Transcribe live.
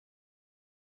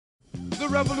The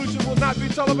revolution will not be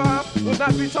televised, will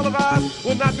not be televised,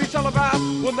 will not be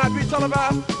televised, will not be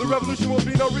televised. The revolution will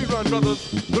be no rerun,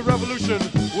 brothers. The revolution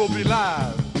will be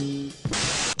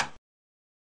live.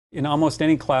 In almost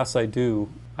any class I do,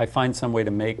 I find some way to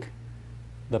make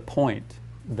the point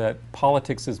that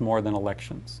politics is more than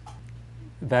elections.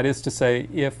 That is to say,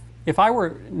 if I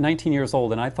were 19 years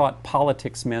old and I thought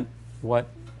politics meant what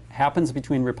happens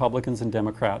between Republicans and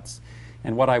Democrats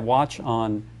and what I watch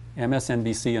on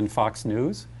MSNBC and Fox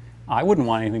News, I wouldn't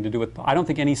want anything to do with, I don't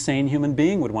think any sane human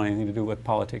being would want anything to do with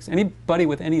politics. Anybody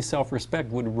with any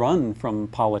self-respect would run from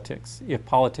politics if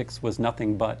politics was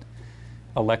nothing but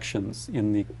elections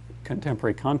in the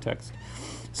contemporary context.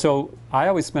 So I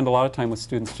always spend a lot of time with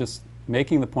students just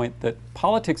making the point that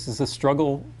politics is a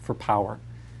struggle for power.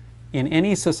 In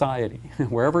any society,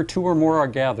 wherever two or more are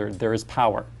gathered, there is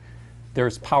power.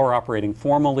 There's power operating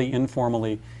formally,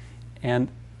 informally, and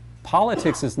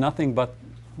politics is nothing but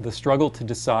the struggle to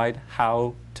decide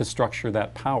how to structure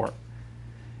that power.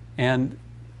 And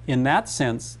in that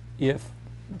sense, if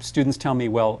students tell me,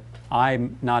 well,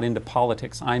 I'm not into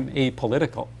politics, I'm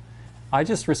apolitical, I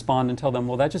just respond and tell them,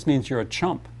 well, that just means you're a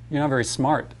chump. You're not very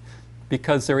smart,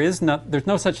 because there's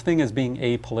no such thing as being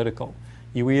apolitical.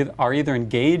 You are either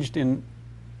engaged in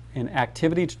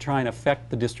activity to try and affect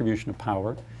the distribution of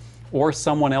power, or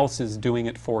someone else is doing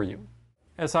it for you.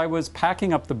 As I was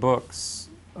packing up the books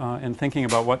and thinking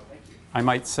about what I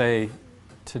might say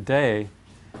today,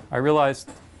 I realized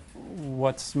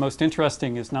what's most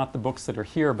interesting is not the books that are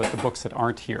here, but the books that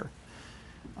aren't here.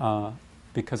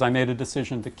 Because I made a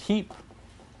decision to keep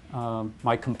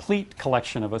my complete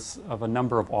collection of a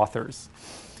number of authors.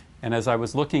 And as I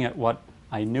was looking at what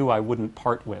I knew I wouldn't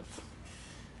part with,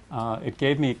 it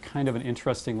gave me kind of an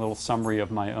interesting little summary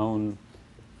of my own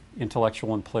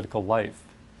intellectual and political life.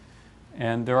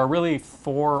 And there are really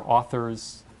 4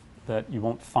 authors that you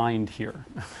won't find here.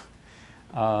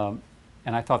 And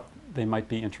I thought they might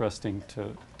be interesting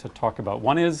to talk about.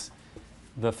 One is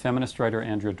the feminist writer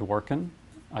Andrea Dworkin.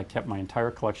 I kept my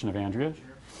entire collection of Andrea.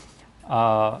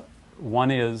 One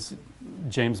is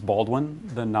James Baldwin,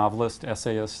 the novelist,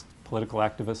 essayist, political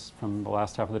activist from the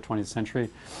last half of the 20th century,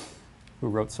 who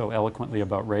wrote so eloquently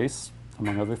about race,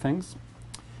 among other things.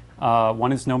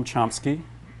 One is Noam Chomsky.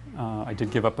 I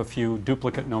did give up a few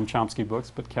duplicate Noam Chomsky books,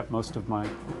 but kept most of my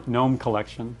Noam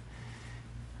collection.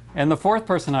 And the 4th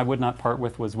person I would not part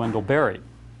with was Wendell Berry.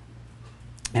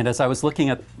 And as I was looking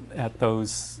at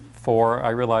those 4, I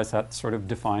realized that sort of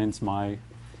defines my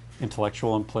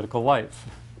intellectual and political life.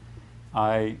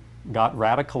 I got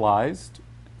radicalized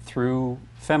through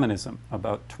feminism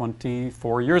about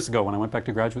 24 years ago when I went back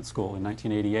to graduate school in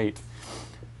 1988.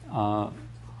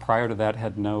 Prior to that,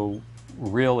 had no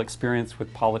real experience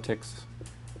with politics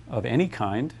of any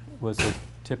kind, was a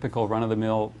typical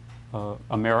run-of-the-mill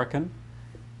American,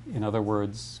 in other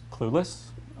words, clueless.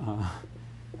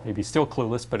 Maybe still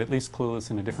clueless, but at least clueless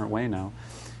in a different way now.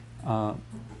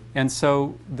 And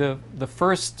so the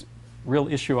first real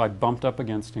issue I bumped up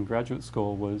against in graduate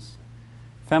school was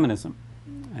feminism,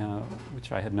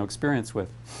 which I had no experience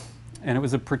with. And it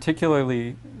was a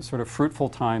particularly sort of fruitful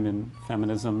time in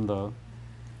feminism. The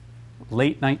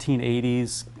late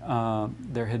 1980s,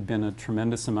 there had been a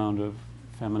tremendous amount of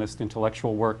feminist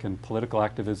intellectual work and political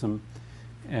activism,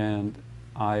 and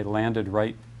I landed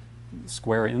right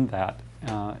square in that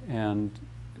and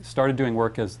started doing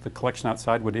work, as the collection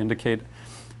outside would indicate,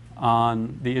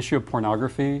 on the issue of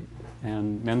pornography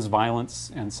and men's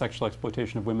violence and sexual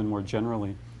exploitation of women more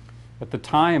generally. At the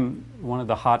time, one of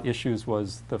the hot issues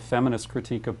was the feminist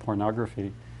critique of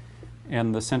pornography,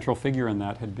 and the central figure in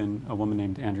that had been a woman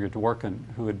named Andrea Dworkin,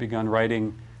 who had begun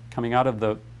writing, coming out of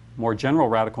the more general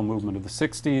radical movement of the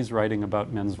 60s, writing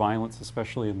about men's violence,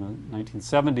 especially in the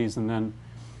 1970s, and then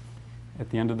at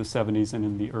the end of the 70s and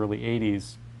in the early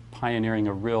 80s, pioneering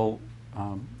a real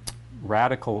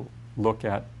radical look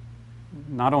at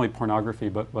not only pornography,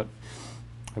 but what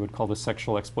I would call the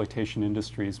sexual exploitation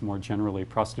industries more generally: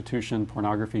 prostitution,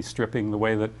 pornography, stripping, the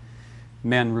way that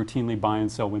men routinely buy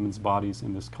and sell women's bodies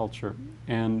in this culture.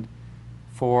 And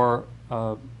for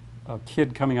a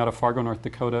kid coming out of Fargo, North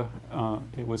Dakota,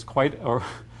 it was quite a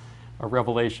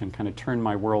revelation, kind of turned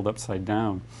my world upside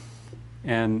down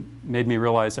and made me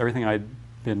realize everything I'd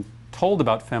been told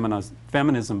about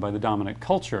feminism by the dominant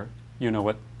culture. You know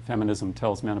what feminism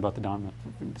tells men about the dominant.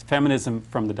 Feminism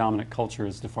from the dominant culture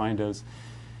is defined as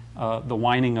the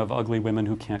whining of ugly women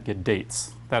who can't get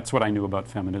dates. That's what I knew about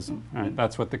feminism. Right?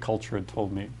 That's what the culture had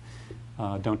told me.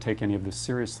 Don't take any of this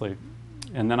seriously.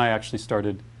 And then I actually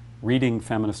started reading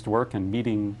feminist work and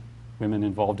meeting women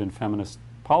involved in feminist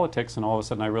politics, and all of a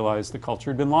sudden I realized the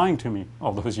culture had been lying to me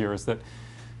all those years, that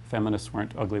feminists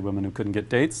weren't ugly women who couldn't get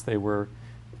dates. They were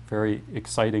very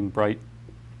exciting, bright,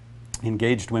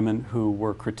 engaged women who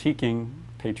were critiquing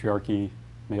patriarchy,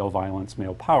 male violence,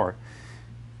 male power.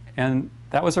 And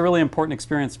that was a really important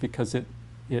experience because it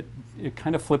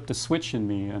kind of flipped a switch in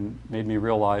me and made me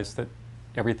realize that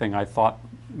everything I thought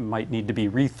might need to be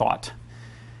rethought.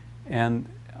 And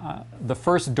the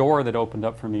first door that opened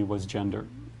up for me was gender.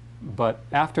 But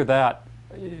after that,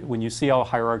 when you see how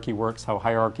hierarchy works, how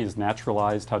hierarchy is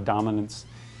naturalized, how dominance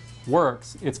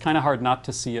works, it's kind of hard not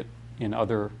to see it in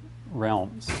other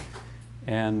realms.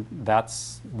 And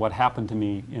that's what happened to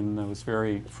me in those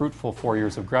very fruitful 4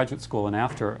 years of graduate school and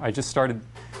after. I just started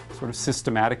sort of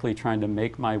systematically trying to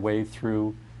make my way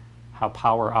through how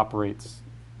power operates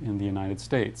in the United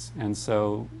States. And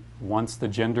so once the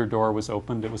gender door was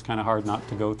opened, it was kind of hard not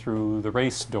to go through the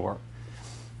race door.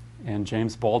 And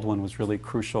James Baldwin was really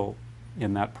crucial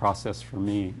in that process for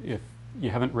me. If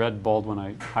you haven't read Baldwin,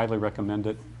 I highly recommend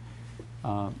it.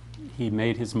 He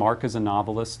made his mark as a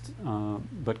novelist,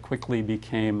 but quickly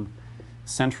became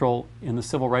central in the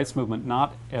civil rights movement,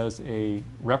 not as a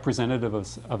representative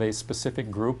of a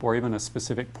specific group or even a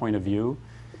specific point of view.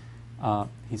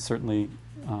 He certainly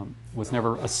was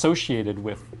never associated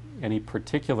with any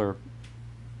particular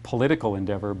political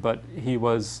endeavor, but he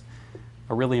was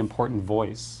a really important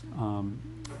voice.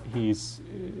 He's,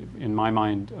 in my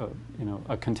mind,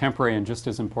 a contemporary and just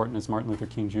as important as Martin Luther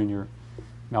King Jr.,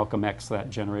 Malcolm X, that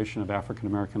generation of African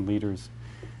American leaders.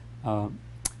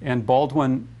 And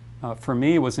Baldwin, for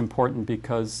me, was important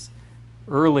because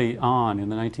early on in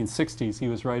the 1960s, he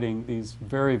was writing these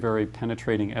very, very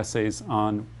penetrating essays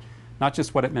on not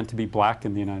just what it meant to be black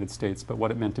in the United States, but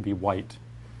what it meant to be white.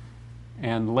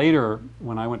 And later,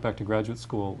 when I went back to graduate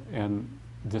school and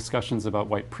discussions about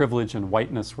white privilege and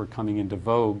whiteness were coming into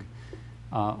vogue,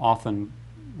 often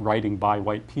writing by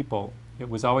white people, it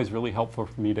was always really helpful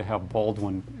for me to have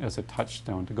Baldwin as a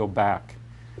touchstone, to go back.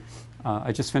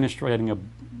 I just finished writing a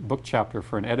book chapter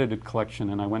for an edited collection,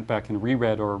 and I went back and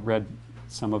reread or read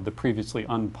some of the previously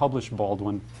unpublished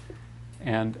Baldwin,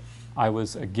 and I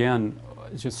was again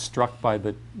just struck by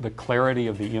the clarity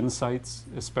of the insights,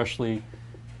 especially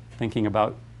thinking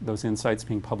about those insights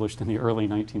being published in the early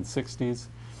 1960s.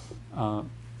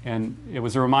 And it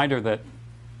was a reminder that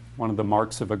one of the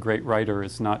marks of a great writer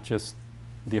is not just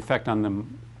the effect on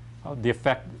them, the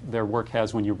effect their work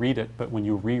has when you read it, but when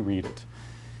you reread it.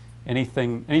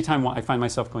 Anytime I find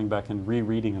myself going back and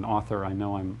rereading an author, I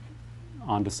know I'm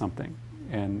onto something.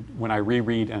 And when I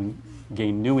reread and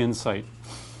gain new insight,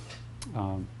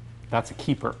 that's a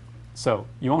keeper. So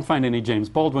you won't find any James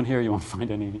Baldwin here, you won't find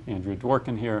any Andrea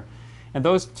Dworkin here. And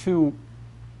those two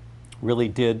really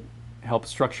did help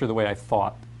structure the way I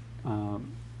thought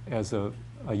as a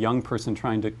young person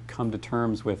trying to come to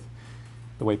terms with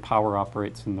the way power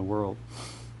operates in the world.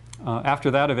 After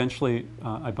that, eventually,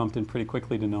 I bumped in pretty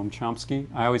quickly to Noam Chomsky.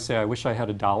 I always say I wish I had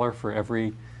 $1 for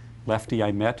every lefty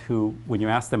I met who, when you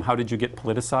ask them, how did you get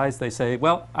politicized, they say,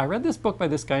 well, I read this book by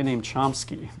this guy named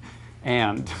Chomsky,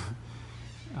 and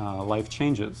life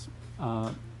changes.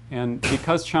 And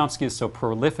because Chomsky is so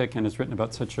prolific and has written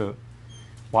about such a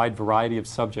wide variety of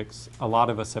subjects, a lot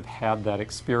of us have had that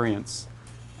experience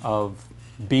of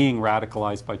being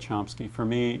radicalized by Chomsky. For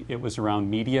me, it was around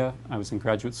media. I was in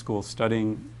graduate school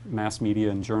studying mass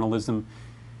media and journalism,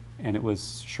 and it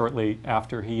was shortly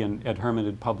after he and Ed Herman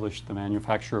had published The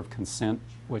Manufacture of Consent,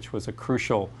 which was a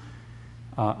crucial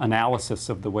analysis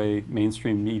of the way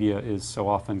mainstream media is so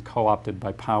often co-opted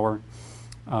by power.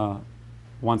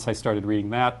 Once I started reading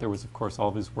that, there was, of course, all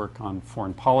of his work on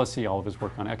foreign policy, all of his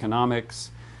work on economics.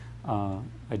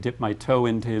 I dipped my toe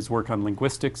into his work on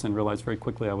linguistics and realized very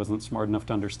quickly I wasn't smart enough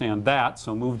to understand that,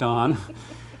 so moved on.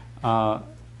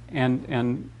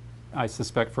 And I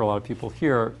suspect for a lot of people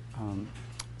here,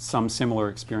 some similar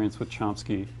experience with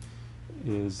Chomsky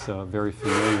is very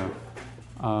familiar.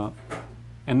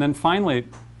 And then finally,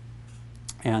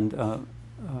 and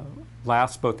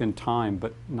last both in time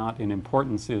but not in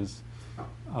importance, is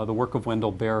the work of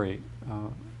Wendell Berry.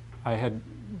 I had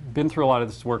been through a lot of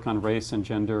this work on race and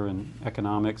gender and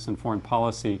economics and foreign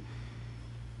policy,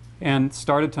 and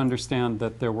started to understand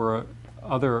that there were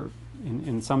other,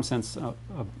 in some sense,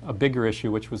 a bigger issue,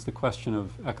 which was the question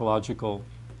of ecological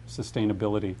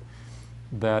sustainability.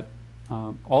 That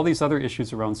all these other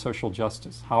issues around social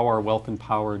justice, how are wealth and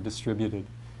power distributed,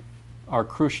 are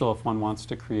crucial if one wants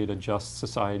to create a just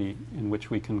society in which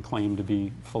we can claim to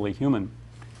be fully human.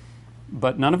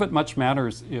 But none of it much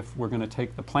matters if we're going to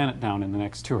take the planet down in the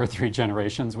next 2 or 3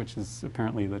 generations, which is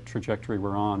apparently the trajectory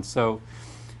we're on. So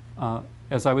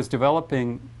as I was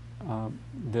developing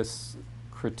this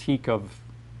critique of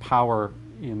power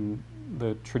in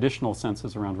the traditional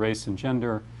senses around race and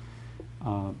gender,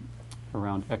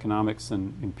 around economics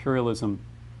and imperialism.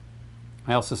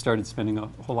 I also started spending a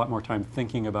whole lot more time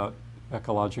thinking about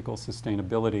ecological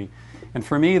sustainability. And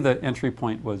for me, the entry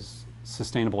point was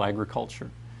sustainable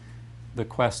agriculture, the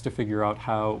quest to figure out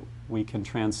how we can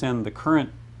transcend the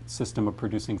current system of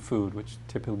producing food, which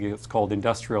typically is called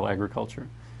industrial agriculture,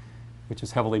 which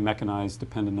is heavily mechanized,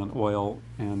 dependent on oil,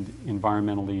 and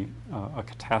environmentally a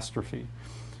catastrophe.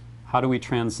 How do we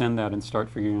transcend that and start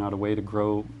figuring out a way to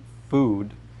grow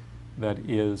food that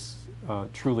is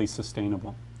truly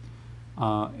sustainable?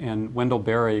 And Wendell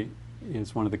Berry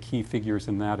is one of the key figures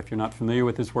in that. If you're not familiar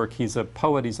with his work, he's a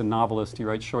poet, he's a novelist, he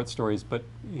writes short stories, but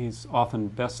he's often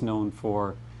best known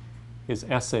for his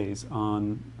essays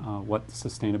on what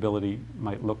sustainability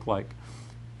might look like.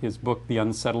 His book, The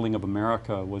Unsettling of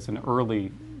America, was an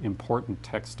early important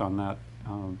text on that,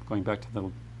 going back to the,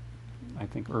 I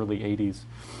think, early 80s.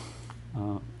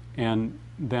 And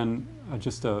then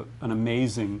just an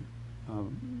amazing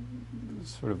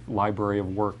sort of library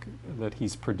of work that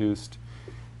he's produced.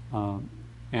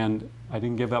 And I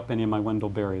didn't give up any of my Wendell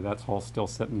Berry. That's all still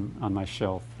sitting on my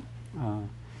shelf.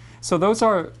 So those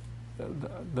are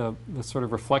the sort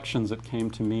of reflections that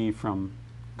came to me from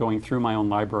going through my own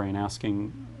library and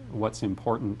asking what's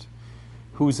important,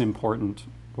 who's important,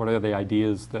 what are the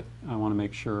ideas that I want to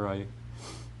make sure I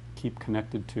keep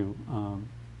connected to.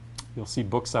 You'll see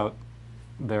books out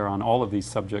there on all of these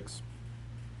subjects,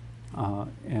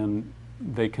 and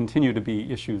they continue to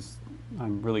be issues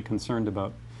I'm really concerned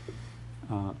about.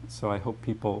 So I hope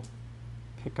people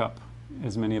pick up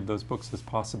as many of those books as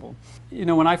possible. You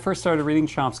know, when I first started reading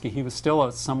Chomsky, he was still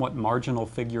a somewhat marginal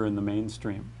figure in the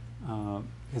mainstream.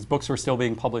 His books were still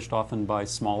being published often by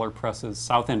smaller presses.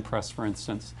 South End Press, for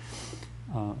instance,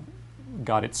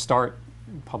 got its start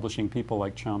publishing people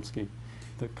like Chomsky.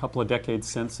 The couple of decades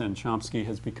since then, Chomsky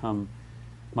has become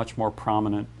much more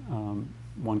prominent.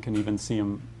 One can even see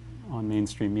him on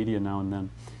mainstream media now and then.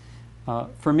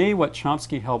 For me, what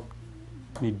Chomsky helped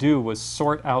me do was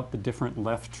sort out the different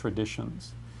left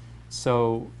traditions.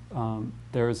 So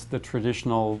there's the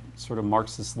traditional sort of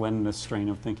Marxist-Leninist strain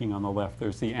of thinking on the left.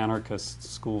 There's the anarchist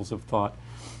schools of thought.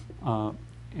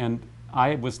 And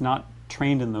I was not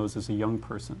trained in those as a young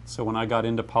person. So when I got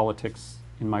into politics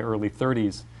in my early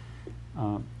 30s,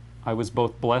 I was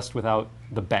both blessed without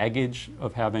the baggage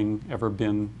of having ever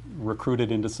been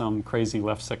recruited into some crazy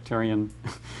left sectarian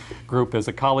group as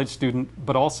a college student,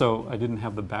 but also I didn't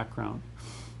have the background.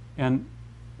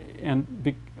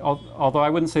 Although I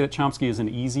wouldn't say that Chomsky is an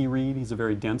easy read, he's a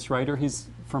very dense writer, he's,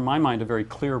 from my mind, a very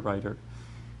clear writer.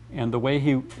 And the way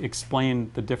he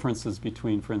explained the differences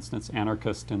between, for instance,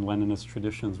 anarchist and Leninist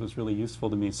traditions was really useful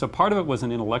to me. So part of it was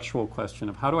an intellectual question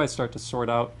of how do I start to sort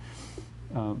out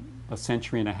a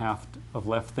century and a half of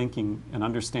left thinking and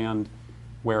understand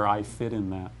where I fit in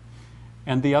that.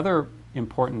 And the other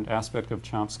important aspect of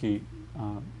Chomsky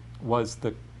was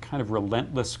the kind of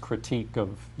relentless critique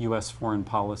of U.S. foreign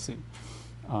policy,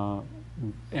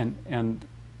 and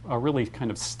a really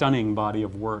kind of stunning body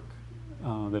of work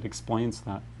that explains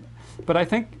that. But I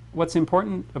think what's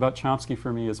important about Chomsky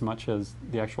for me, as much as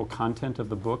the actual content of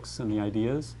the books and the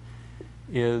ideas,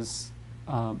 is,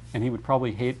 and he would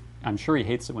probably hate, I'm sure he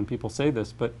hates it when people say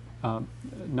this, but Noam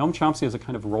Chomsky is a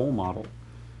kind of role model.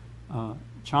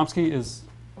 Chomsky is,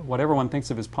 what everyone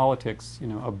thinks of his politics, you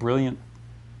know, a brilliant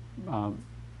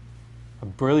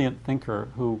thinker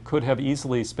who could have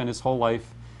easily spent his whole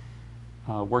life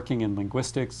working in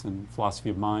linguistics and philosophy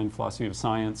of mind, philosophy of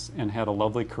science, and had a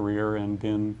lovely career and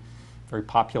been very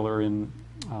popular in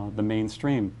the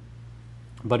mainstream.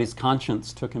 But his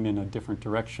conscience took him in a different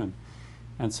direction.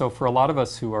 And so for a lot of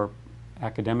us who are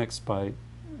academics by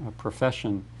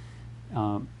profession,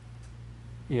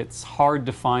 it's hard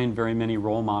to find very many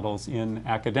role models in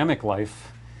academic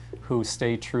life who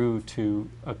stay true to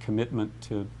a commitment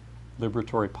to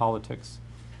liberatory politics.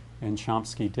 And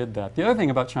Chomsky did that. The other thing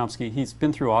about Chomsky, he's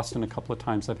been through Austin a couple of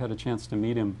times. I've had a chance to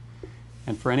meet him.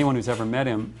 And for anyone who's ever met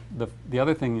him, the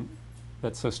other thing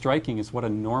that's so striking is what a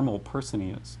normal person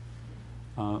he is.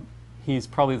 He's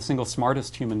probably the single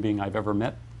smartest human being I've ever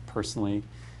met personally,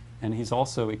 and he's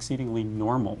also exceedingly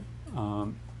normal.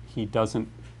 He doesn't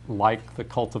like the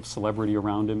cult of celebrity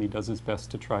around him. He does his best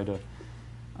to try to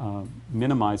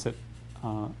minimize it.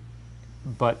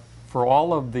 But for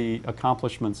all of the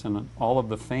accomplishments and all of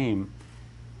the fame,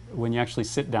 when you actually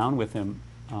sit down with him,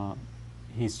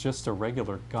 he's just a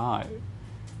regular guy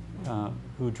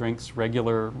who drinks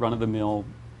regular, run-of-the-mill,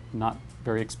 not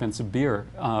very expensive beer.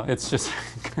 It's just,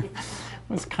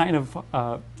 it's kind of,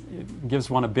 it gives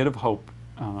one a bit of hope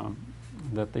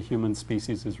that the human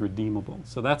species is redeemable.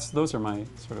 So those are my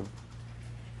sort of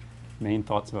main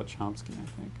thoughts about Chomsky, I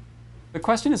think. The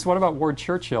question is, what about Ward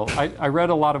Churchill? I read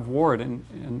a lot of Ward,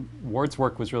 and Ward's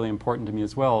work was really important to me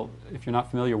as well. If you're not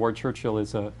familiar, Ward Churchill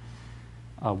is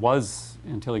was,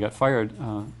 until he got fired,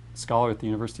 a scholar at the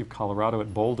University of Colorado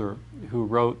at Boulder who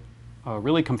wrote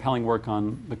really compelling work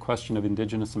on the question of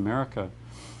indigenous America.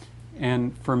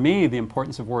 And for me, the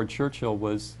importance of Ward Churchill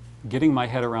was getting my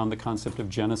head around the concept of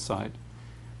genocide.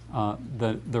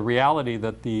 The reality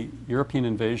that the European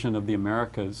invasion of the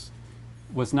Americas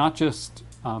was not just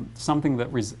something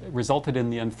that resulted in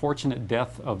the unfortunate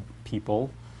death of people,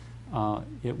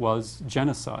 it was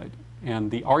genocide.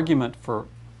 And the argument for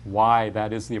why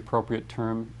that is the appropriate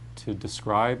term to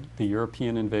describe the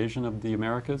European invasion of the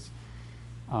Americas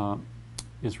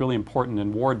is really important.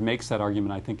 And Ward makes that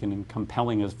argument, I think, in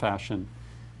compelling as fashion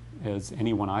as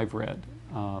anyone I've read,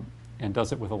 and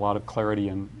does it with a lot of clarity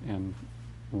and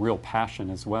real passion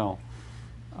as well.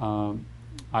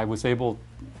 I was able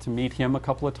to meet him a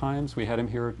couple of times. We had him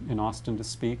here in Austin to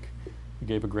speak. He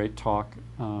gave a great talk.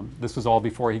 This was all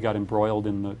before he got embroiled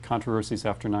in the controversies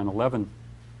after 9/11.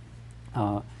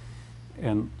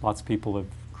 And lots of people have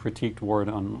critiqued Ward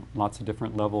on lots of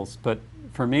different levels. But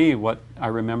for me, what I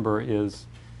remember is,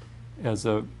 as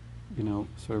a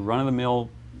sort of run-of-the-mill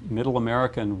middle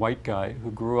American white guy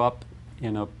who grew up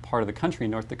in a part of the country,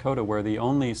 North Dakota, where the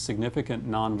only significant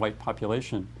non-white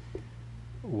population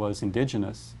was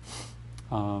indigenous,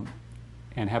 and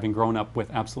having grown up with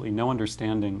absolutely no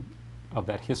understanding of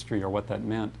that history or what that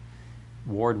meant,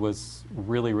 Ward was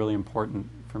really, really important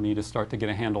for me to start to get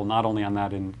a handle not only on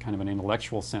that in kind of an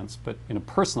intellectual sense, but in a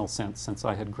personal sense, since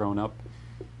I had grown up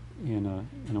in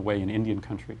a way in Indian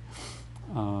country.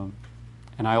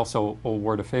 And I also owe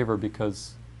Ward a favor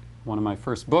because one of my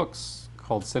first books,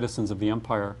 called Citizens of the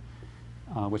Empire,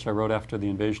 which I wrote after the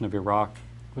invasion of Iraq,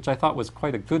 which I thought was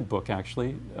quite a good book,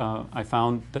 actually. I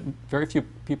found that very few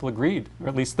people agreed, or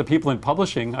at least the people in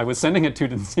publishing I was sending it to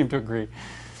didn't seem to agree.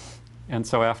 And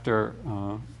so after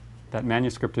that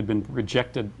manuscript had been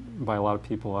rejected by a lot of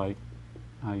people,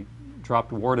 I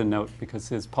dropped Ward a note because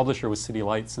his publisher was City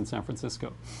Lights in San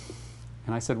Francisco.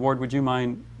 And I said, Ward, would you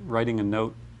mind writing a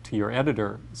note to your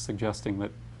editor suggesting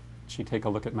that she take a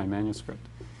look at my manuscript?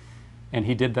 And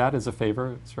he did that as a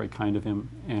favor. It's very kind of him.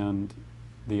 And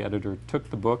the editor took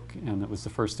the book, and it was the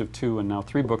first of 2 and now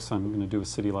 3 books I'm going to do with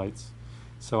City Lights.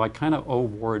 So I kind of owe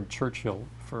Ward Churchill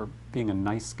for being a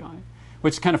nice guy,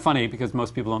 which is kind of funny because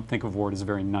most people don't think of Ward as a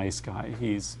very nice guy.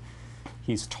 He's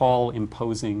tall,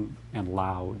 imposing, and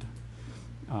loud.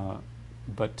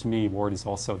 But to me, Ward is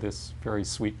also this very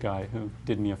sweet guy who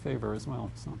did me a favor as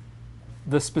well. So,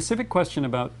 the specific question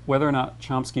about whether or not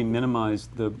Chomsky minimized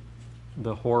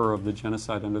the horror of the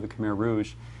genocide under the Khmer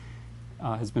Rouge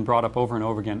has been brought up over and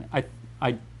over again.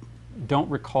 I don't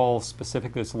recall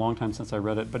specifically, it's a long time since I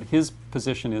read it, but his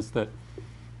position is that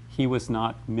he was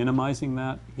not minimizing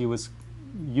that. He was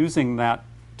using that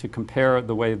to compare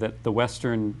the way that the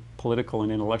Western political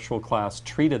and intellectual class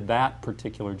treated that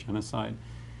particular genocide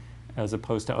as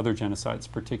opposed to other genocides,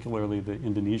 particularly the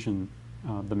Indonesian,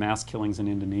 the mass killings in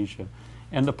Indonesia.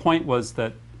 And the point was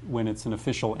that when it's an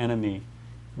official enemy,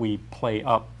 we play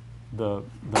up the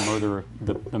murder,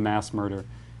 the mass murder.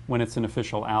 When it's an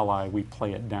official ally, we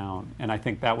play it down. And I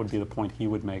think that would be the point he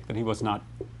would make, that he was not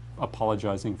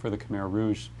apologizing for the Khmer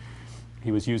Rouge.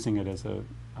 He was using it as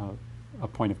a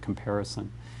point of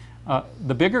comparison.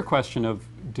 The bigger question of,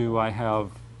 do I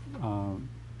have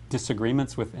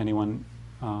disagreements with anyone?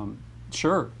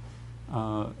 Sure.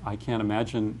 I can't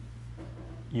imagine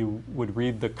you would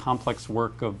read the complex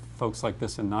work of folks like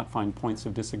this and not find points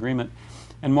of disagreement.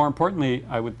 And more importantly,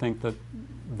 I would think that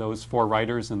those 4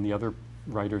 writers and the other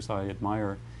writers I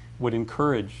admire would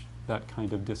encourage that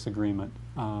kind of disagreement.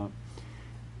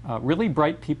 Really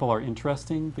bright people are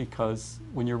interesting because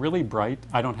when you're really bright,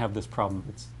 I don't have this problem.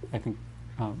 I think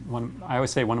I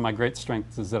always say one of my great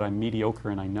strengths is that I'm mediocre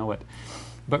and I know it.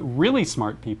 But really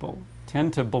smart people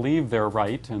tend to believe they're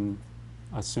right and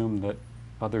assume that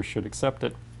others should accept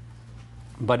it.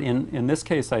 But in this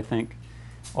case, I think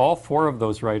all 4 of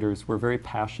those writers were very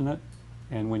passionate,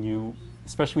 and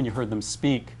especially when you heard them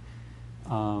speak,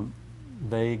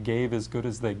 they gave as good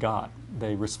as they got.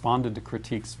 They responded to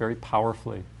critiques very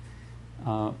powerfully.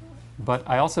 But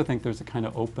I also think there's a kind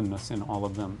of openness in all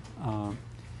of them.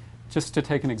 Just to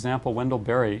take an example, Wendell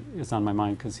Berry is on my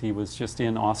mind because he was just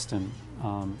in Austin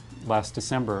last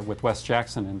December with Wes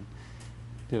Jackson and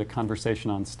did a conversation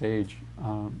on stage.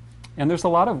 And there's a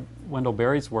lot of Wendell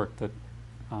Berry's work that,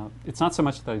 it's not so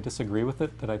much that I disagree with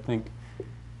it, that I think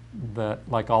that,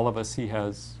 like all of us, he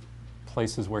has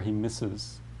places where he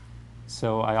misses.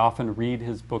 So I often read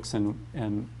his books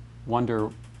and wonder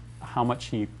how much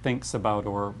he thinks about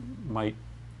or might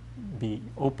be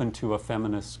open to a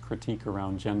feminist critique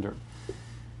around gender.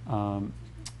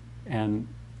 And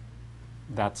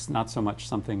that's not so much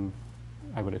something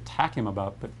I would attack him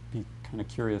about, but be kind of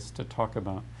curious to talk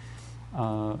about.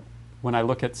 When I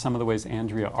look at some of the ways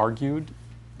Andrea argued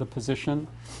the position,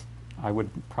 I would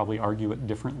probably argue it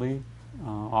differently,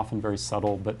 often very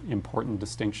subtle but important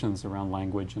distinctions around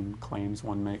language and claims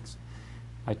one makes.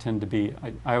 I tend to be,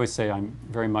 I always say I'm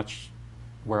very much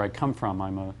where I come from.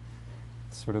 I'm a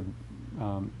sort of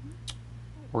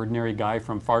ordinary guy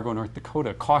from Fargo, North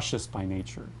Dakota, cautious by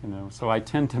nature, you know. So I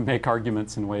tend to make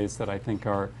arguments in ways that I think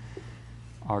are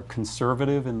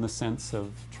conservative in the sense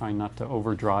of trying not to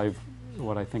overdrive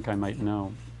what I think I might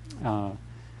know.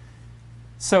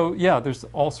 So yeah, there's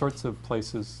all sorts of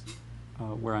places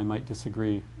where I might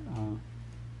disagree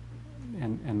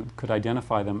and could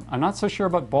identify them. I'm not so sure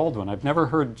about Baldwin. I've never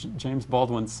heard James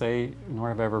Baldwin say, nor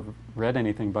have I ever read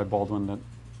anything by Baldwin that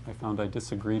I found I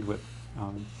disagreed with.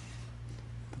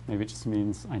 Maybe it just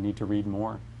means I need to read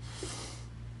more.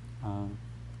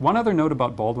 One other note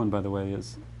about Baldwin, by the way,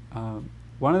 is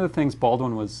one of the things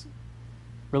Baldwin was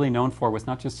really known for was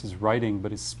not just his writing,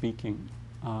 but his speaking.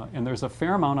 And there's a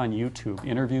fair amount on YouTube,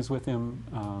 interviews with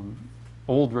him,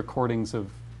 old recordings of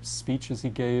speeches he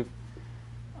gave.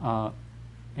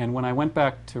 And when I went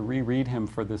back to reread him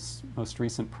for this most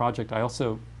recent project, I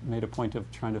also made a point of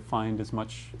trying to find as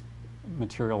much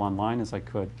material online as I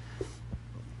could.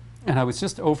 And I was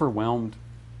just overwhelmed,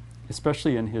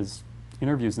 especially in his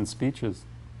interviews and speeches,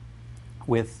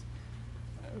 with,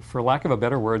 for lack of a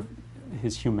better word,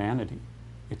 his humanity.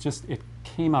 It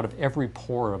came out of every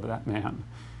pore of that man,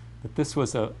 that this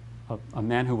was a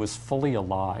man who was fully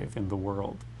alive in the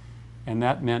world. And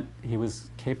that meant he was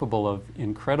capable of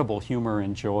incredible humor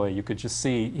and joy. You could just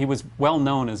see, he was well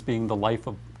known as being the life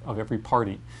of every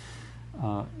party.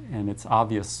 And it's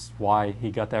obvious why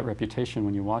he got that reputation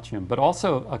when you watch him. But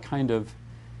also a kind of,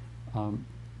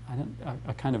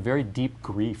 a kind of very deep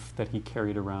grief that he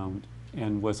carried around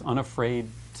and was unafraid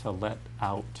to let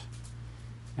out.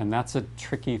 And that's a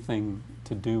tricky thing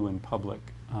to do in public.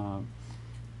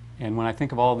 And when I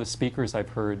think of all the speakers I've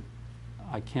heard,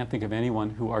 I can't think of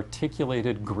anyone who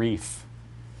articulated grief,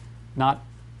 not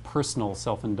personal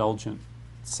self-indulgent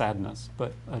sadness,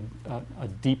 but a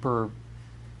deeper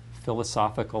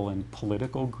philosophical and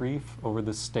political grief over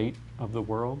the state of the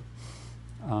world.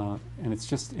 And it's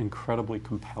just incredibly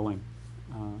compelling.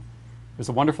 There's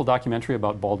a wonderful documentary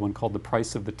about Baldwin called The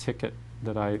Price of the Ticket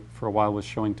that I, for a while, was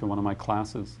showing to one of my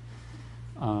classes.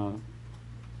 And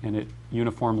it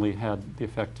uniformly had the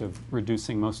effect of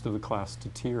reducing most of the class to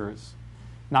tears.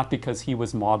 Not because he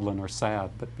was maudlin or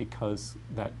sad, but because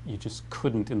that you just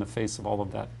couldn't, in the face of all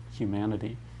of that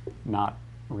humanity, not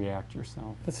react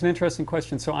yourself. That's an interesting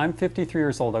question. So I'm 53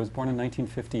 years old. I was born in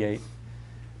 1958.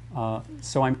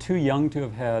 So I'm too young to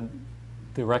have had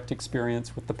direct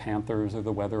experience with the Panthers or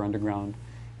the Weather Underground.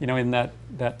 You know, in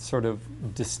that sort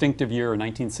of distinctive year,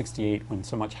 1968, when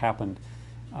so much happened,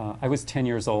 I was 10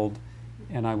 years old,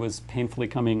 and I was painfully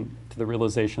coming to the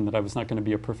realization that I was not going to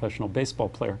be a professional baseball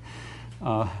player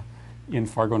in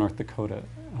Fargo, North Dakota.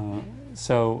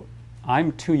 So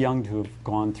I'm too young to have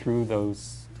gone through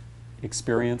those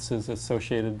experiences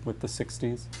associated with the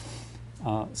 60s.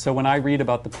 So when I read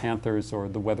about the Panthers or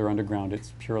the Weather Underground,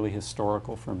 it's purely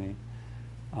historical for me.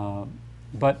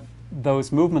 But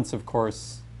those movements, of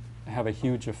course, have a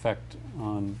huge effect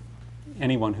on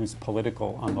anyone who's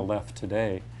political on the left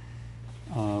today,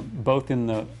 both in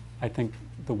the, I think,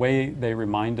 the way they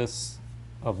remind us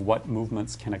of what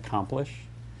movements can accomplish,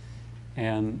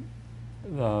 and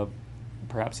the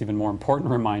perhaps even more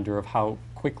important reminder of how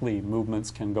quickly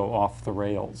movements can go off the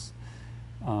rails.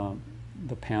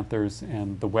 The Panthers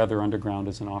and the Weather Underground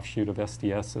as an offshoot of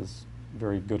SDS is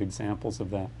very good examples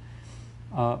of that.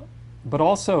 But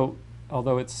also,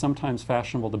 although it's sometimes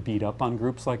fashionable to beat up on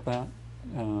groups like that,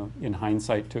 in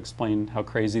hindsight, to explain how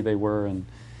crazy they were and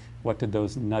what did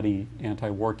those nutty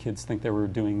anti-war kids think they were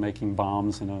doing, making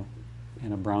bombs in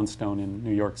a brownstone in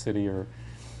New York City, or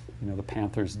the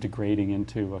Panthers degrading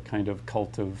into a kind of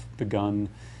cult of the gun.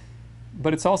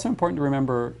 But it's also important to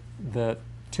remember that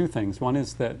two things. One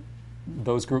is that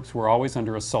those groups were always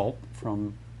under assault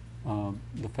from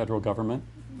the federal government.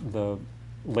 The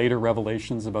later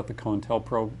revelations about the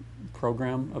COINTEL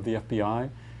program of the FBI,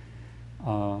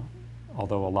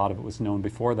 although a lot of it was known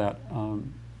before that,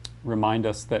 remind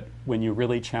us that when you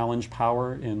really challenge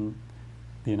power in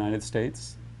the United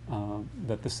States,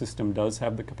 that the system does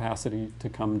have the capacity to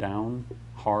come down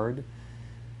hard.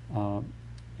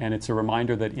 And it's a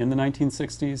reminder that in the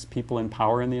 1960s, people in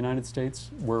power in the United States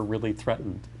were really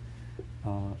threatened.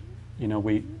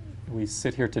 we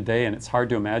sit here today and it's hard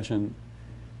to imagine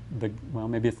well,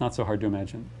 maybe it's not so hard to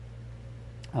imagine,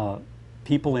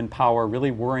 people in power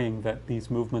really worrying that these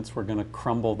movements were going to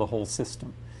crumble the whole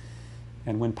system.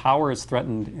 And when power is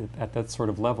threatened at that sort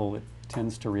of level, it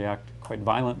tends to react quite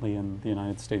violently, and the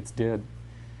United States did.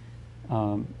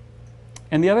 And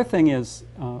the other thing is,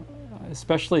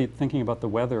 especially thinking about the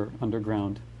weather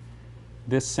underground,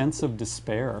 this sense of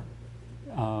despair.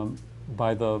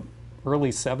 By the early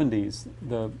 70s,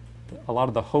 a lot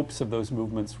of the hopes of those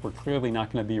movements were clearly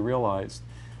not going to be realized.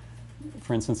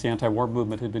 For instance, the anti-war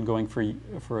movement had been going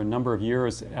for a number of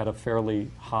years at a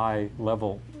fairly high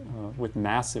level with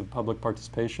massive public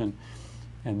participation,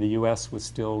 and the US was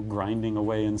still grinding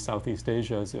away in Southeast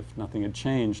Asia as if nothing had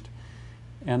changed.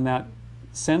 And that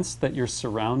sense that you're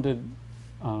surrounded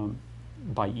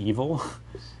by evil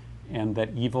and that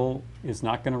evil is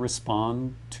not going to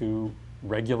respond to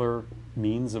regular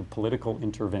means of political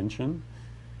intervention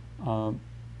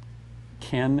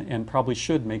can and probably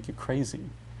should make you crazy.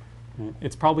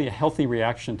 It's probably a healthy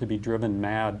reaction to be driven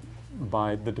mad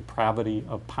by the depravity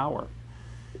of power.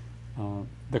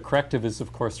 The corrective is,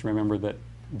 of course, to remember that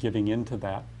giving in to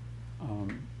that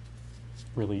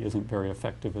really isn't very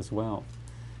effective as well.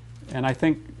 And I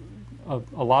think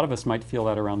a lot of us might feel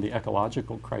that around the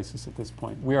ecological crisis at this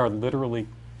point. We are literally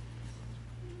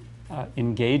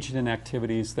engaged in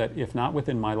activities that, if not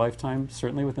within my lifetime,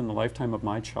 certainly within the lifetime of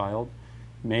my child,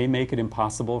 may make it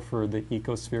impossible for the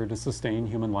ecosphere to sustain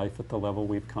human life at the level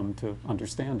we've come to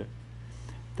understand it.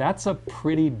 That's a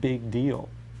pretty big deal,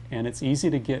 and it's easy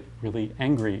to get really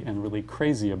angry and really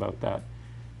crazy about that,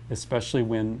 especially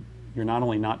when you're not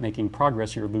only not making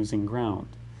progress, you're losing ground.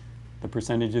 The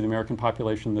percentage of the American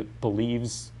population that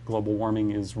believes global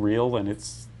warming is real and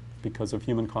it's because of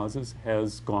human causes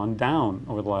has gone down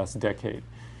over the last decade.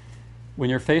 When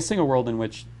you're facing a world in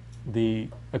which the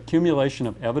accumulation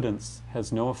of evidence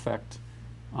has no effect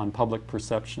on public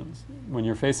perceptions, when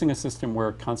you're facing a system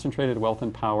where concentrated wealth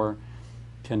and power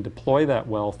can deploy that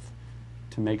wealth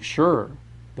to make sure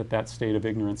that that state of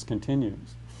ignorance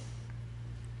continues,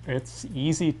 it's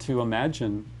easy to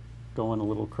imagine going a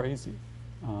little crazy.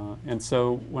 And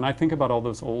so when I think about all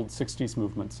those old 60s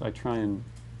movements, I try and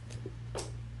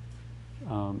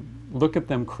look at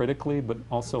them critically, but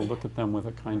also look at them with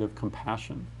a kind of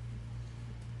compassion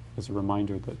as a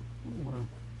reminder that we're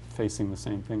facing the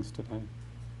same things today.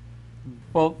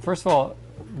 Well, first of all,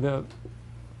 the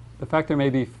fact there may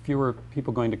be fewer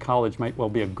people going to college might well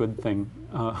be a good thing.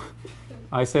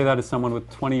 I say that as someone with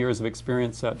 20 years of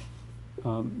experience at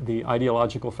the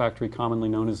ideological factory commonly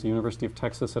known as the University of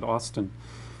Texas at Austin,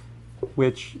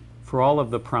 which, for all of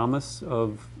the promise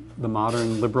of the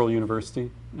modern liberal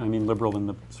university, I mean liberal in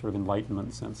the sort of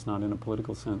Enlightenment sense, not in a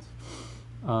political sense,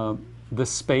 the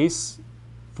space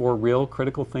for real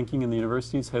critical thinking in the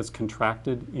universities has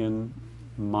contracted in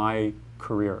my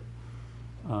career.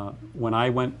 When I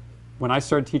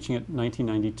started teaching in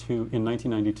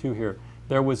 1992 here,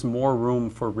 there was more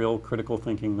room for real critical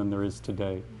thinking than there is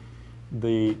today.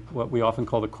 What we often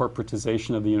call the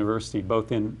corporatization of the university,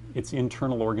 both in its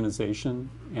internal organization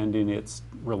and in its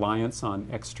reliance on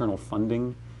external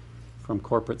funding from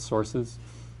corporate sources,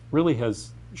 really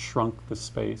has shrunk the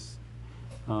space.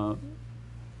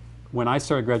 When I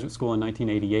started graduate school in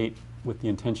 1988 with the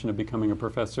intention of becoming a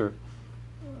professor,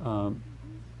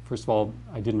 first of all,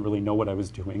 I didn't really know what I was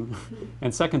doing.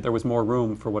 And second, there was more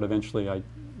room for what eventually I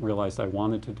realized I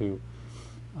wanted to do.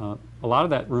 A lot of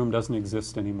that room doesn't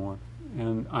exist anymore.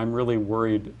 And I'm really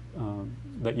worried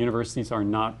that universities are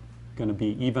not going to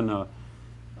be even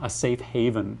a safe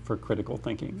haven for critical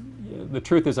thinking. The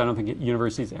truth is, I don't think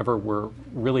universities ever were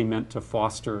really meant to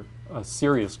foster a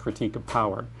serious critique of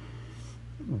power.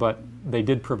 But they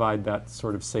did provide that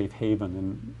sort of safe haven,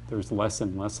 and there's less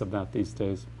and less of that these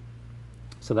days.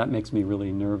 So that makes me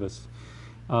really nervous.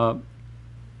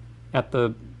 At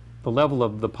the level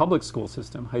of the public school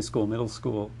system, high school, middle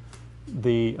school,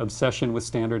 the obsession with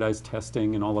standardized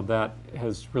testing and all of that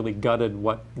has really gutted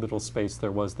what little space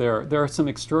there was there. There are some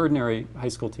extraordinary high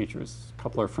school teachers, a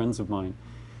couple are friends of mine,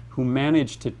 who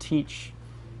manage to teach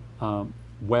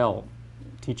well,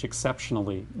 teach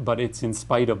exceptionally, but it's in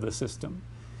spite of the system.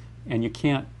 And you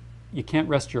can't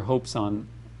rest your hopes on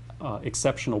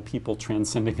exceptional people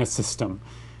transcending a system.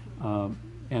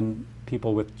 And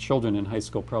people with children in high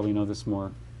school probably know this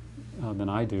more than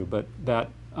I do, but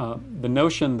that the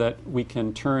notion that we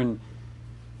can turn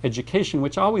education,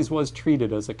 which always was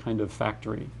treated as a kind of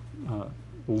factory,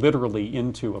 literally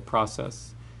into a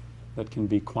process that can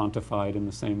be quantified in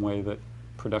the same way that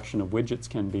production of widgets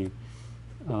can be,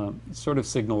 sort of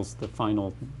signals the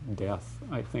final death,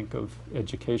 I think, of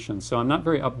education. So I'm not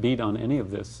very upbeat on any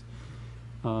of this.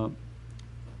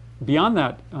 Beyond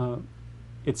that,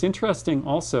 it's interesting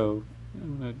also,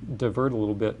 I'm going to divert a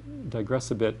little bit,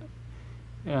 digress a bit.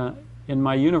 In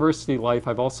my university life,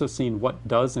 I've also seen what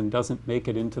does and doesn't make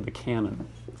it into the canon.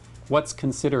 What's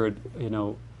considered,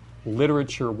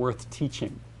 literature worth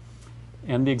teaching.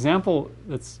 And the example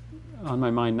that's on my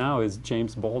mind now is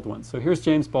James Baldwin. So here's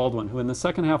James Baldwin, who in the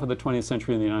second half of the 20th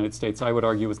century in the United States, I would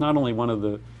argue, was not only one of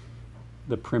the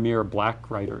premier black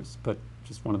writers, but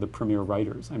just one of the premier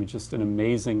writers. I mean, just an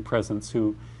amazing presence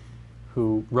who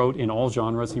wrote in all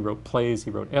genres. He wrote plays,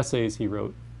 he wrote essays, he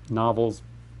wrote novels.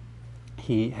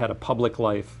 He had a public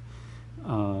life,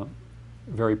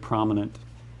 very prominent.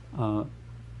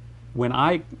 When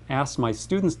I asked my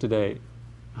students today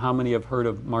how many have heard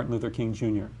of Martin Luther King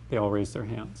Jr., they all raised their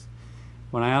hands.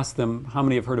 When I asked them how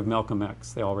many have heard of Malcolm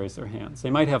X, they all raised their hands. They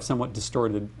might have somewhat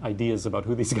distorted ideas about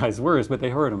who these guys were, but they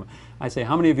heard them. I say,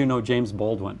 how many of you know James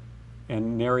Baldwin?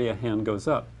 And nary a hand goes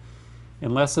up.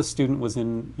 Unless a student was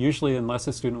in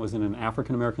an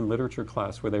African-American literature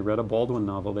class where they read a Baldwin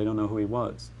novel, they don't know who he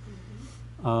was.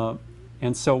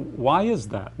 And so why is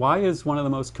that? Why is one of the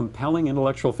most compelling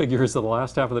intellectual figures of the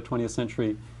last half of the 20th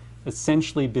century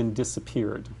essentially been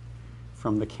disappeared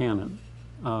from the canon?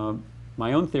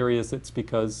 My own theory is it's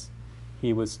because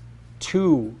he was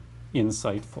too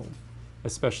insightful,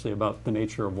 especially about the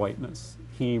nature of whiteness.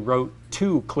 He wrote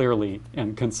too clearly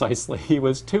and concisely. He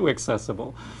was too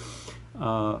accessible.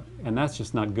 And that's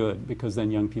just not good, because then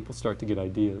young people start to get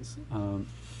ideas.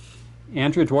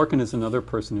 Andrea Dworkin is another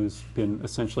person who's been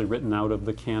essentially written out of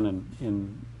the canon,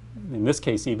 in this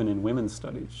case even in women's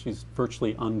studies. She's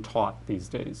virtually untaught these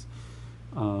days.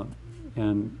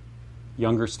 And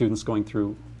younger students going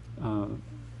through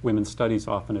women's studies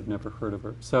often have never heard of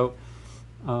her. So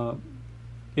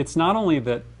it's not only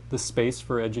that the space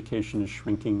for education is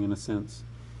shrinking in a sense,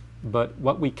 but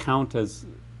what we count as,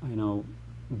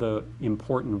 the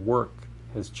important work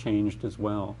has changed as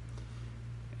well.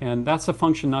 And that's a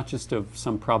function not just of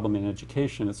some problem in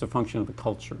education, it's a function of the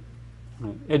culture.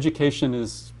 Right? Education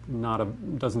is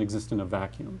doesn't exist in a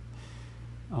vacuum.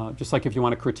 Just like if you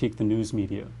want to critique the news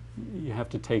media, you have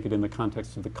to take it in the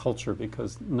context of the culture,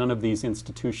 because none of these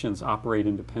institutions operate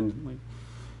independently.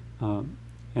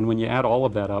 And when you add all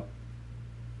of that up,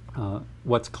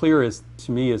 what's clear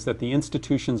to me is that the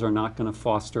institutions are not going to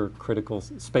foster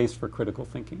space for critical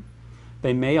thinking.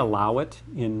 They may allow it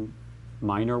in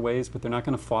minor ways, but they're not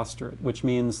going to foster it, which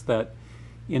means that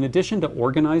in addition to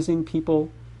organizing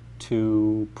people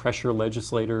to pressure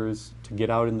legislators to get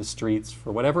out in the streets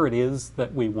for whatever it is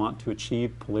that we want to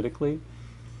achieve politically,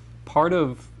 part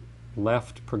of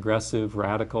left, progressive,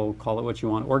 radical, call it what you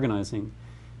want, organizing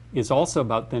is also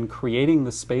about then creating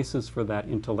the spaces for that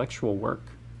intellectual work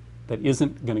that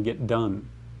isn't going to get done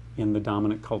in the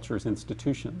dominant culture's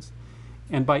institutions.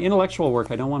 And by intellectual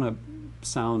work, I don't want to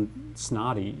sound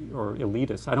snotty or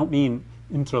elitist. I don't mean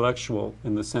intellectual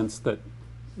in the sense that,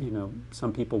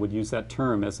 some people would use that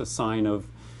term as a sign of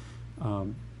a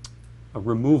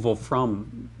removal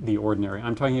from the ordinary.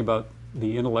 I'm talking about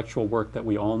the intellectual work that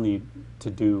we all need to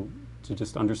do to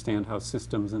just understand how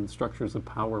systems and structures of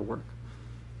power work.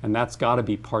 And that's got to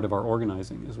be part of our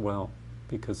organizing as well,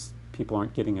 because people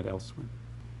aren't getting it elsewhere.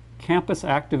 Campus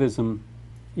activism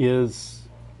is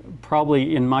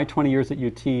probably, in my 20 years at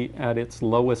UT, at its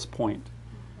lowest point.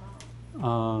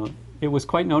 It was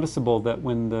quite noticeable that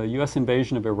when the US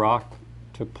invasion of Iraq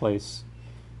took place,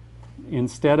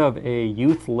 instead of a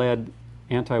youth-led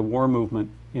anti-war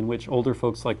movement in which older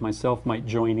folks like myself might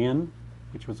join in,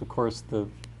 which was of course the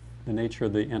nature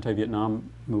of the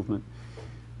anti-Vietnam movement,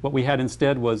 what we had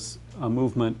instead was a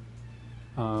movement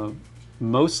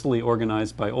mostly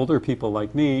organized by older people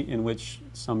like me, in which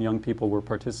some young people were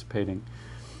participating.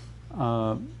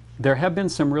 There have been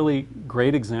some really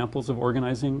great examples of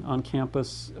organizing on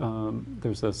campus.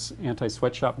 There's this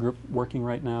anti-sweatshop group working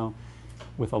right now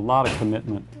with a lot of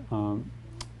commitment.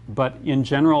 But in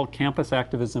general, campus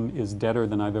activism is deader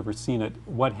than I've ever seen it.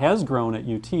 What has grown at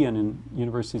UT and in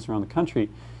universities around the country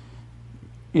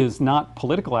is not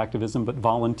political activism, but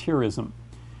volunteerism.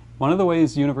 One of the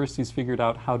ways universities figured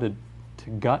out how to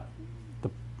gut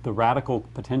the radical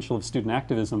potential of student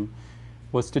activism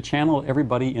was to channel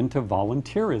everybody into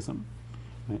volunteerism.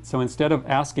 Right? So instead of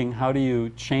asking how do you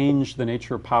change the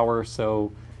nature of power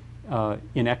so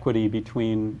inequity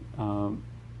between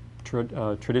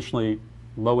traditionally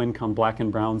low-income black and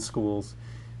brown schools,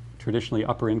 traditionally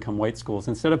upper-income white schools,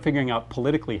 instead of figuring out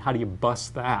politically how do you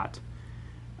bust that,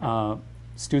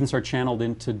 students are channeled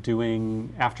into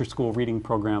doing after-school reading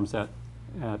programs at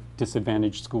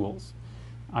disadvantaged schools.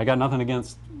 I got nothing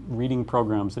against reading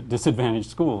programs at disadvantaged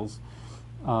schools.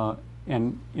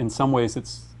 And in some ways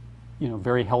it's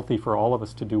very healthy for all of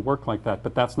us to do work like that,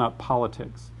 but that's not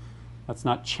politics. That's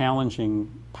not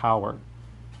challenging power.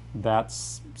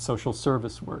 That's social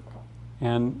service work.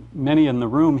 And many in the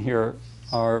room here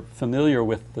are familiar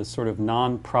with the sort of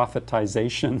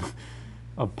non-profitization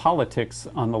of politics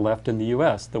on the left in the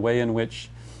US, the way in which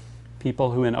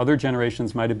people who in other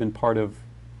generations might have been part of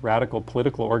radical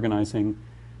political organizing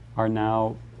are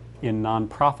now in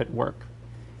nonprofit work.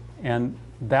 And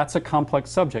that's a complex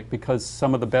subject because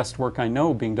some of the best work I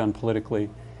know being done politically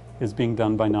is being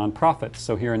done by nonprofits.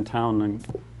 So here in town, I'm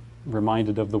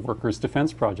reminded of the Workers'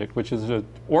 Defense Project, which is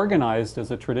organized as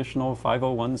a traditional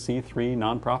 501c3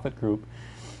 nonprofit group,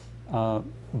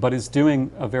 but is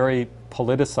doing a very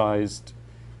politicized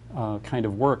kind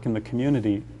of work in the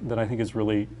community that I think is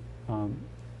really,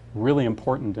 really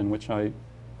important and which I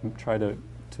try to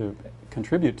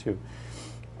contribute to.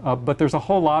 But there's a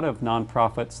whole lot of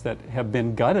nonprofits that have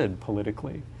been gutted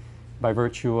politically by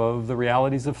virtue of the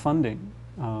realities of funding.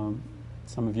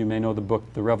 Some of you may know the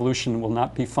book, The Revolution Will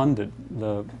Not Be Funded,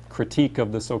 the critique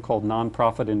of the so-called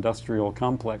nonprofit industrial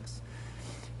complex.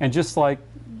 And just like,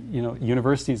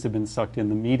 universities have been sucked in,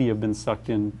 the media have been sucked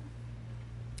in,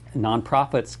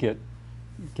 nonprofits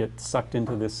get sucked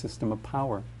into this system of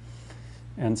power.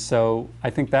 And so I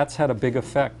think that's had a big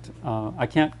effect. I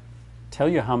can't tell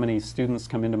you how many students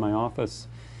come into my office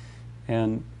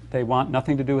and they want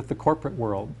nothing to do with the corporate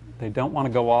world. They don't want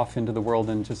to go off into the world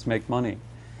and just make money.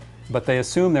 But they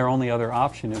assume their only other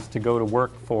option is to go to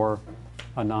work for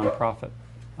a nonprofit.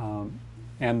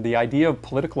 And the idea of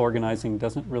political organizing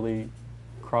doesn't really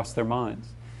cross their minds.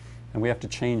 And we have to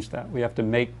change that. We have to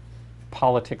make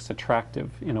politics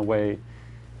attractive in a way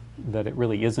that it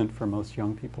really isn't for most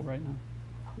young people right now.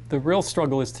 The real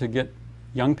struggle is to get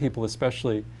young people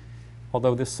especially,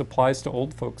 although this applies to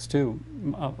old folks too.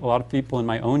 A lot of people in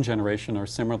my own generation are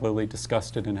similarly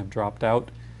disgusted and have dropped out,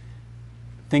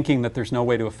 thinking that there's no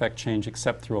way to affect change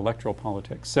except through electoral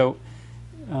politics. So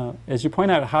as you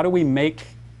point out, how do we make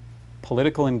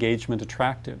political engagement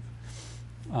attractive?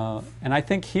 And I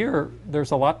think here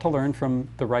there's a lot to learn from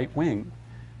the right wing.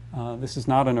 This is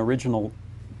not an original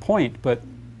point, but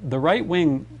the right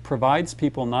wing provides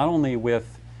people not only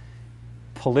with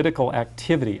political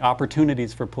activity,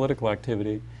 opportunities for political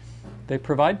activity, they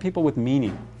provide people with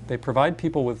meaning. They provide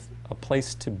people with a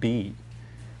place to be.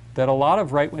 That a lot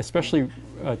of especially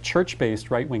church-based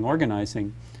right-wing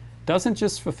organizing, doesn't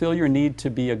just fulfill your need to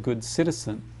be a good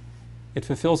citizen. It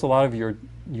fulfills a lot of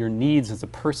your needs as a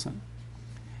person.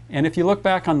 And if you look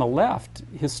back on the left,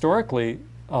 historically,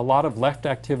 a lot of left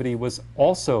activity was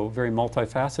also very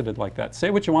multifaceted like that.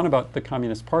 Say what you want about the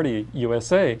Communist Party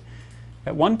USA.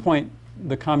 At one point,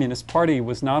 the Communist Party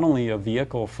was not only a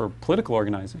vehicle for political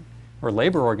organizing or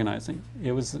labor organizing,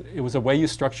 it was a way you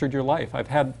structured your life. I've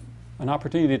had an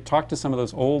opportunity to talk to some of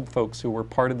those old folks who were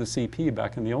part of the CP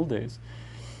back in the old days.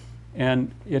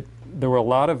 And there were a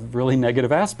lot of really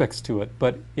negative aspects to it,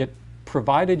 but it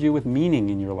provided you with meaning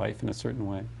in your life in a certain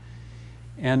way.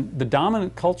 And the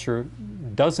dominant culture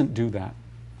doesn't do that.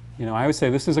 I always say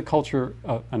this is a culture,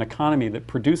 an economy that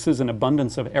produces an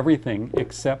abundance of everything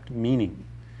except meaning.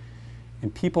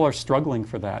 And people are struggling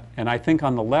for that. And I think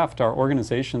on the left, our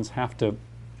organizations have to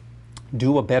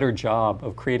do a better job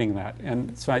of creating that.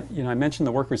 And so I mentioned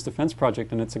the Workers' Defense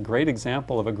Project, and it's a great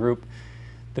example of a group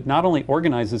that not only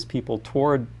organizes people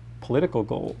toward political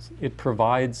goals, it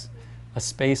provides a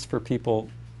space for people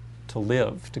to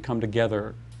live, to come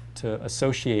together, to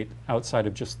associate outside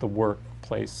of just the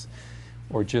workplace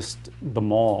or just the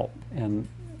mall. And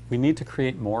we need to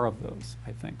create more of those,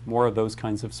 I think, more of those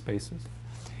kinds of spaces.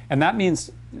 And that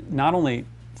means not only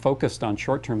focused on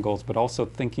short-term goals, but also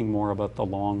thinking more about the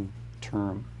long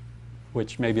term,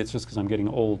 which maybe it's just because I'm getting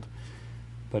old,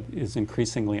 but is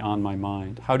increasingly on my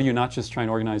mind. How do you not just try and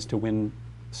organize to win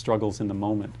struggles in the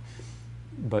moment,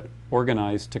 but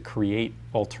organize to create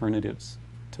alternatives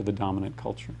to the dominant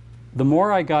culture? The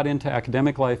more I got into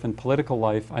academic life and political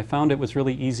life, I found it was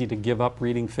really easy to give up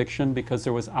reading fiction because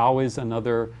there was always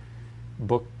another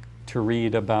book to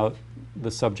read about the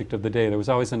subject of the day. There was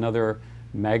always another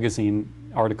magazine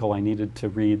article I needed to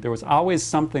read. There was always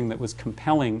something that was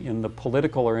compelling in the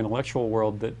political or intellectual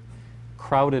world that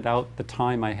crowded out the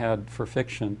time I had for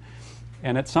fiction.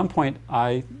 And at some point,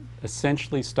 I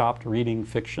essentially stopped reading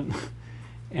fiction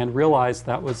and realized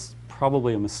that was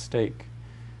probably a mistake.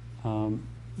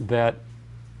 That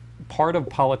part of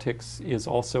politics is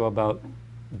also about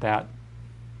that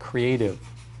creative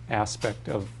aspect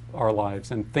of our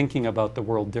lives and thinking about the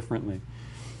world differently.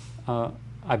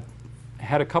 I've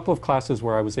had a couple of classes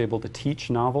where I was able to teach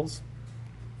novels,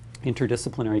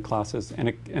 interdisciplinary classes,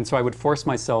 and so I would force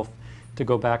myself to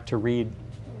go back to read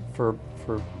for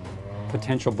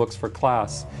potential books for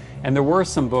class. And there were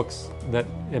some books that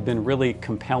have been really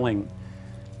compelling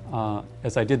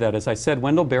as I did that. As I said,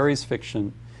 Wendell Berry's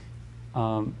fiction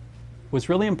was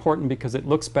really important because it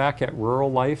looks back at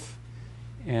rural life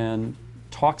and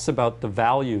talks about the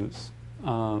values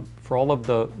for all of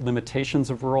the limitations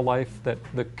of rural life, that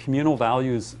the communal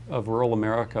values of rural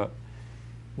America,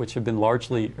 which have been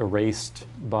largely erased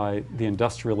by the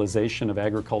industrialization of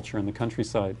agriculture in the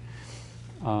countryside,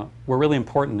 were really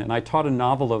important. And I taught a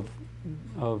novel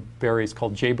of Berry's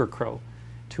called Jaybercrow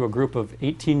to a group of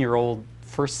 18-year-old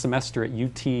first semester at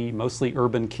UT, mostly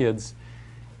urban kids.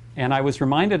 And I was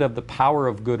reminded of the power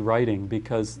of good writing,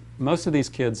 because most of these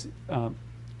kids,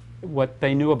 what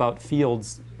they knew about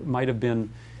fields might have been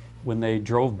when they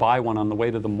drove by one on the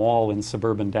way to the mall in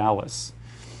suburban Dallas.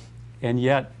 And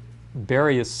yet,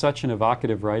 Berry is such an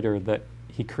evocative writer that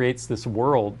he creates this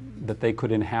world that they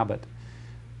could inhabit.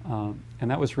 And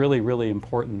that was really, really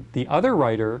important. The other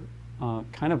writer,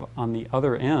 kind of on the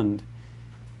other end,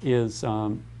 is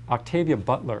Octavia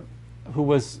Butler, who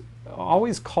was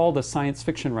always called a science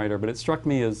fiction writer, but it struck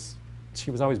me as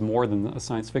she was always more than a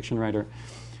science fiction writer.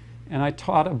 And I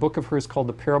taught a book of hers called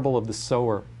The Parable of the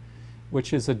Sower,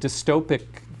 which is a dystopic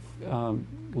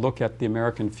look at the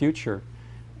American future.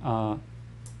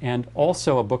 And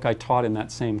also a book I taught in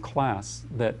that same class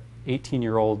that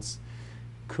 18-year-olds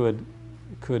could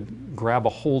grab a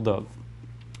hold of.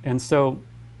 And so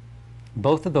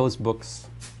both of those books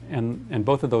and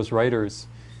both of those writers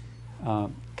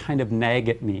kind of nag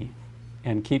at me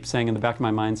and keep saying in the back of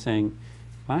my mind, saying,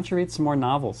 why don't you read some more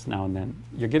novels now and then?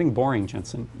 You're getting boring,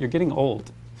 Jensen. You're getting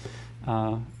old.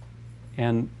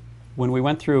 And when we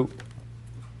went through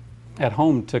at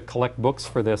home to collect books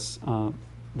for this,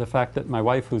 the fact that my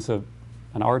wife, who's an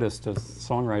artist, a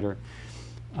songwriter,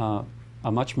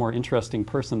 a much more interesting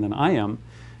person than I am,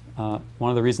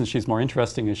 one of the reasons she's more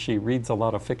interesting is she reads a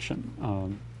lot of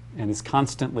fiction and is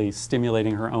constantly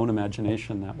stimulating her own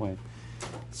imagination that way.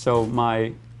 So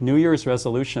my New Year's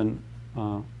resolution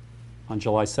on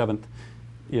July 7th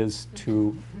is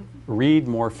to read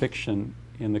more fiction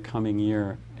in the coming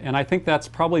year. And I think that's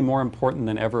probably more important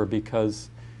than ever, because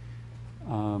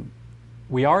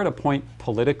we are at a point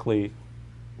politically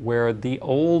where the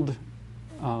old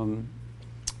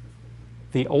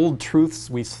truths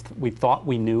we thought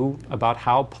we knew about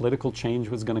how political change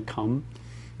was going to come,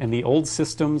 and the old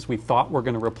systems we thought were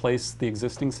going to replace the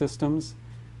existing systems,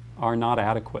 are not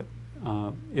adequate.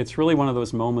 It's really one of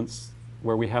those moments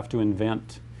where we have to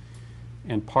invent,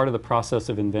 and part of the process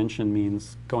of invention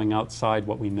means going outside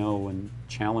what we know and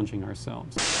challenging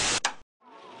ourselves.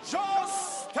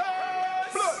 Justice!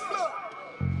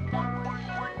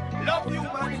 Love you.